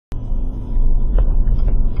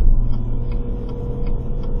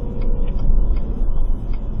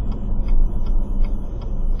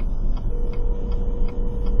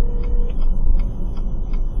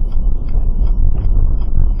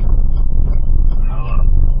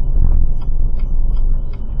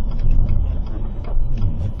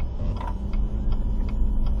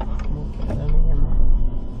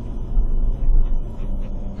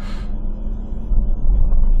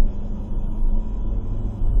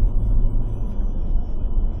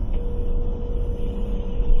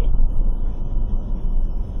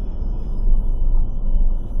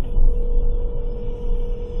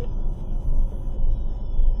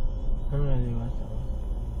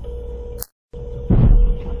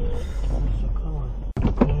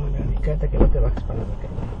promete que no te va a exponer, ¿ok?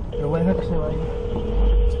 Pero voy a dejar que se vaya.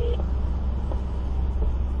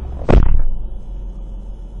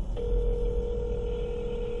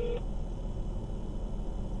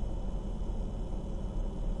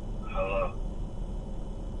 Hello.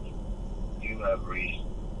 You have reached.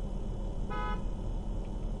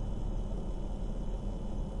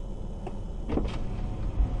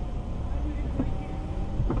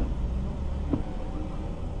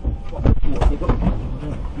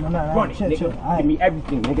 Run it, nigga. Give me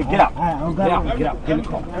everything, nigga. Get out. Get out. Get out. Get in the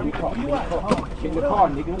car. Get in the car. Get in the car,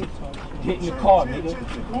 nigga. Get in the car,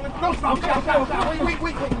 nigga. No, stop. Wait.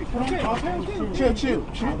 Chill.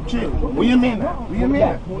 Where your man at? Where your man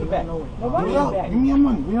at? Pull it back. Give me your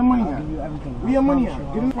money. Where your money at? Where your money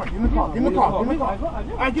at? Get in the car. Get in the car.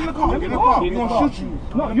 Alright, get in the car. We gonna shoot you.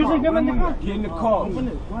 No, you say get in the car. Get in the car. Open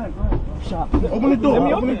it. Go ahead. Shop. Open the door. Let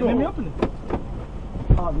me open it.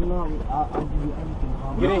 Oh, no, I'll give you everything.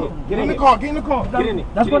 Get in here. Get in the car. Get in the car. Get in it.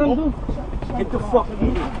 That's what I'm doing. Get the fuck in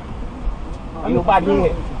here. Ain't nobody in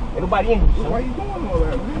here. Ain't nobody in here. Why you doing all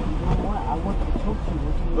that, man? I want to talk to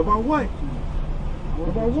you. About what?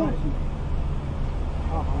 About what?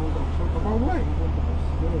 About what?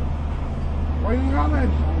 Why you ain't holler at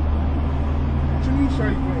me? What you need,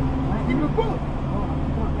 shawty, man? Give me the book.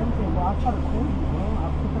 I'll try to call you, bro.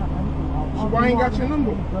 I'll put that on everything. So why ain't got your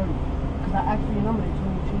number? Because I asked for your number. They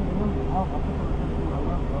told me to change your number. I'll put that on everything I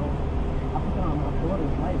love, bro. I'll put that on my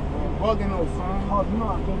daughter's life, bro. Bugging on, son. Oh, you know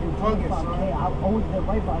I gave you Bugging, 25K. son. I've always been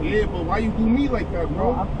right by you. Yeah, but why you do me like that,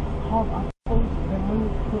 bro? I've always been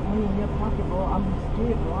put money in your pocket, bro. I'm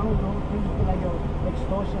scared, bro. I don't know. Things feel like, yo,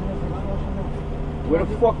 extortion this. Where the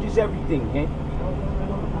fuck is everything, man?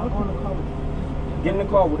 I'm on the car. Get in the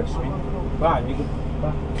car with us, man. Bye, nigga.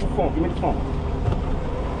 Bye. Give me the phone. Give me the phone.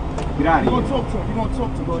 Get out of here. You gonna talk to him. You gonna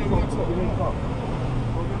talk to him. Go in the car. Get in the car.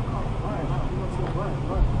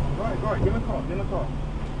 All right. Get in the car. Get in the car.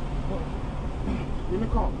 Get in the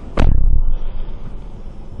car.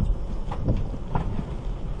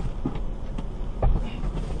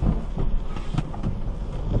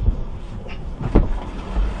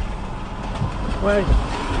 Wait.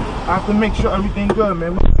 I have to make sure everything good,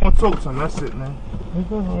 man. We gonna talk to him. That's it, man. It's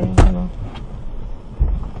good, man. You know.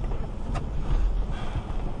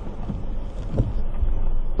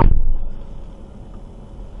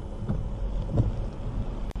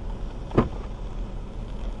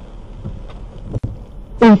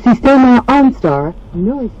 El sistema OnStar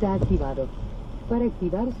no está activado. Para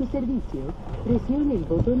activar su servicio, presione el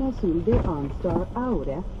botón azul de OnStar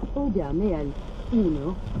ahora o llame al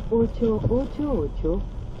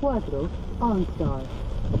 1-888-4 OnStar.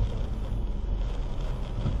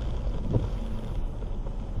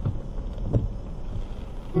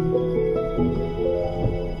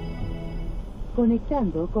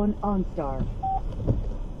 Conectando con OnStar.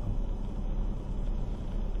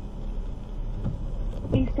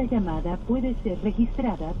 Esta llamada puede ser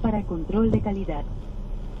registrada para control de calidad.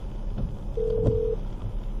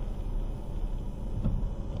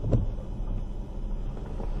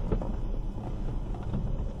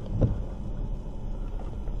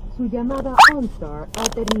 Su llamada OnStar ha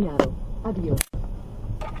terminado. Adiós.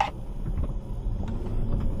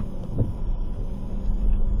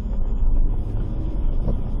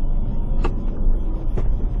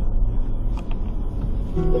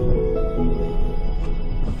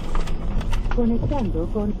 Conectando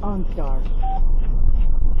con OnStar.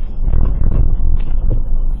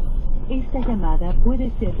 Esta llamada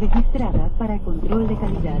puede ser registrada para control de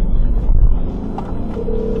calidad.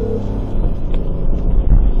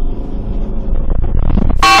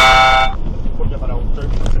 Por llamar a un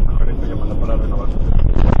servicio, está llamando para renovar.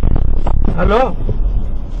 ¿Aló?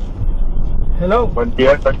 Hello. Buen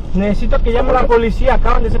día, Necesito que llame a la policía.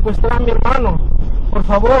 Acaban de secuestrar a mi hermano. Por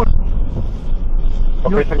favor.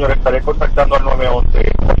 Ok, señor, estaré contactando al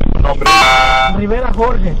 911. ¿Cuál es su nombre? Rivera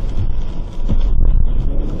Jorge.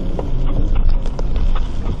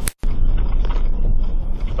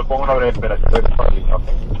 Lo pongo una breve espera, ya regreso a la línea, ¿ok?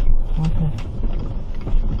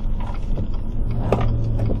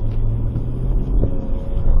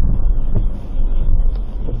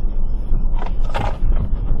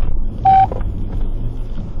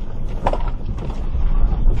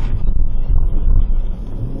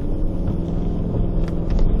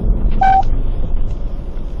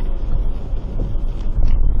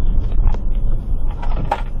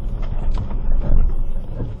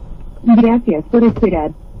 Gracias por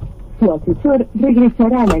esperar. Su asesor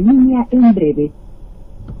regresará a la línea en breve.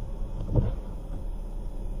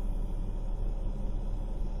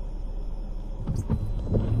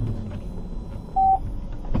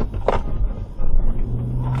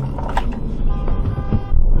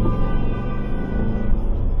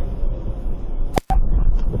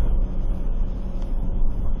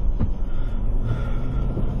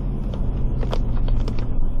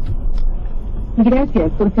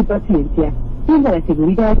 Gracias por su paciencia. Tenga la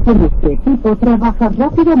seguridad que nuestro equipo trabaja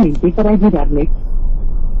rápidamente para ayudarle.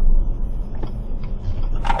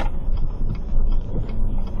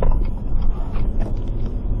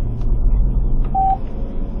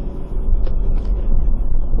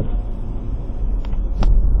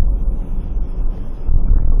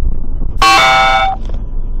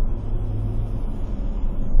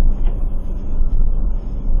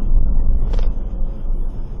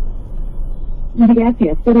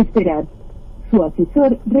 Gracias por esperar. Su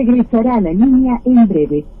asesor regresará a la línea en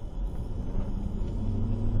breve.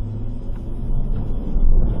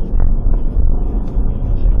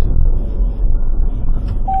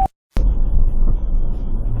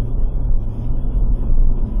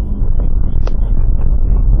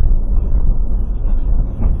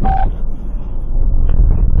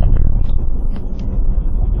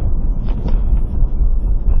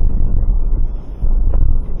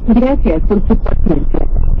 Gracias por su paciencia.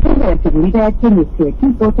 Tenga la seguridad que nuestro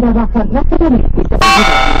equipo trabaja rápidamente para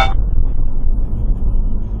ayudarle.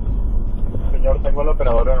 Señor, tengo al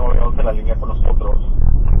operador de 911 en la línea con nosotros.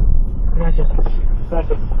 Gracias.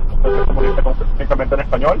 Gracias. ¿Se comunica únicamente en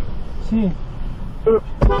español? Sí.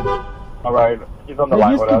 Alright, he's on the They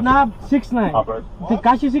line just with us. kidnapped 6ix9ine. Alright.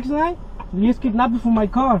 Tekashi 6ix9ine? They just kidnapped me from my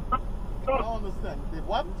car. I don't understand. They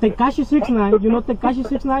what? Tekashi 6ix9ine, you know Tekashi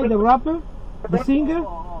 6ix9ine, the rapper? The singer?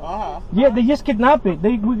 Yeah, they just kidnapped it.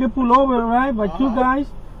 We get pulled over, right, by two guys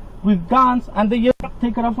with guns, and they just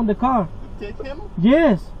take it off from the car. You take him?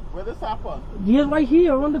 Yes. Where this happen? Yes, right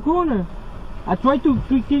here, around the corner. I tried to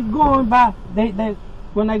keep going, but they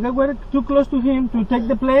when I got too close to him to take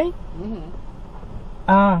the play,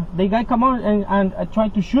 the guy come on and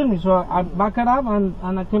tried to shoot me, so I backed it up and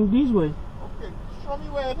I came this way. Okay, show me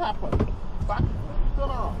where it happened. Back, turn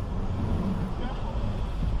around.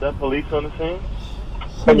 Is there police on the scene?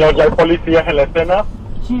 Señor, ¿ya hay policías en la escena?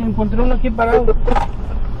 Sí, encontré uno aquí parado.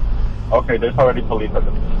 Okay, there's already police at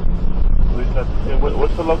the police at,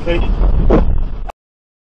 what's the location?